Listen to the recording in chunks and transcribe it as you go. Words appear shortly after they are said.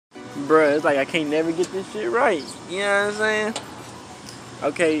bruh, it's like I can't never get this shit right. You know what I'm saying?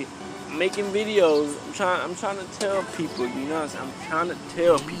 Okay, making videos, I'm trying to tell people, you know what I'm saying? I'm trying to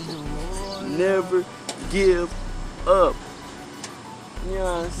tell people, never give up. You know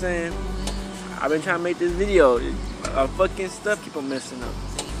what I'm saying? I've been trying to make this video. Fucking stuff keep on messing up.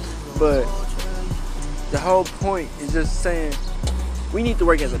 But the whole point is just saying we need to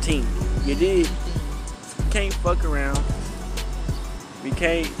work as a team. You dig? We can't fuck around. We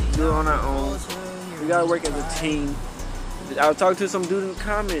can't do it on our own. We gotta work as a team. I was talking to some dude in the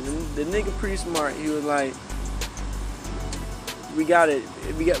comments, and the nigga pretty smart. He was like, we got it.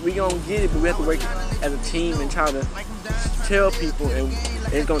 We gonna get it, but we have to work as a team and try to tell people, and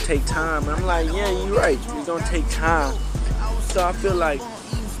it's gonna take time. And I'm like, yeah, you're right. It's gonna take time. So I feel like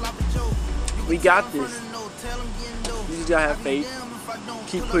we got this. You just gotta have faith.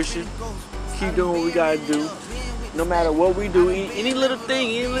 Keep pushing. Keep doing what we gotta do. No matter what we do, any little thing,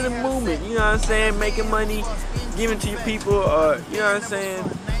 any little movement, you know what I'm saying? Making money, giving to your people, or you know what I'm saying?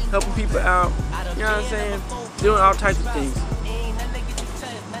 Helping people out, you know what I'm saying? Doing all types of things.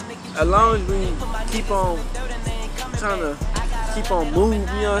 As long as we keep on trying to keep on moving, you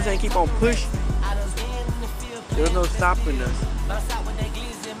know what I'm saying? Keep on pushing. There's no stopping us.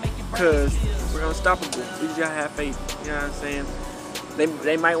 Because we're unstoppable. We just gotta have faith, you know what I'm saying?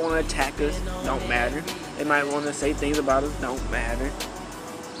 They might want to attack us, don't matter. They might want to say things about us, don't matter.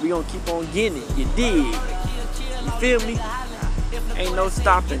 We gonna keep on getting it, you dig? You feel me? Ain't no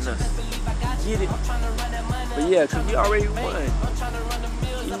stopping us. Get it? But yeah, cause we already won.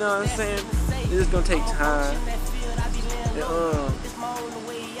 You know what I'm saying? It's just gonna take time.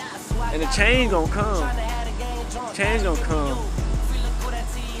 And the change gonna come. Change gonna come.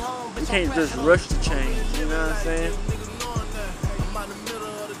 We can't just rush the change, you know what I'm saying?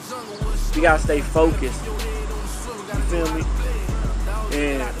 We gotta stay focused. You feel me?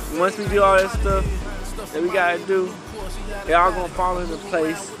 And once we do all that stuff that we gotta do, they all gonna fall into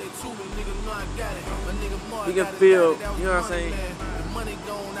place. We can feel, you know what I'm saying,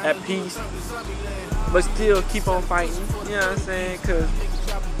 at peace, but still keep on fighting. You know what I'm saying? Cause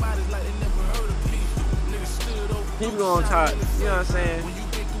people gonna try, you know what I'm saying?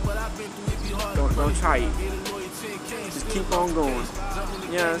 Don't try it. Just keep on going.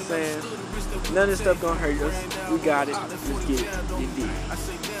 You know what I'm saying? None of this stuff gonna hurt us. We got it. Let's get it. You dig? I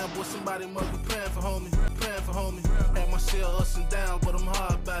say, damn, boy, somebody must be praying for homie. Had my share ups and downs, but I'm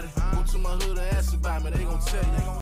hard about it. Go to my hood and ask about me, they gon' tell you.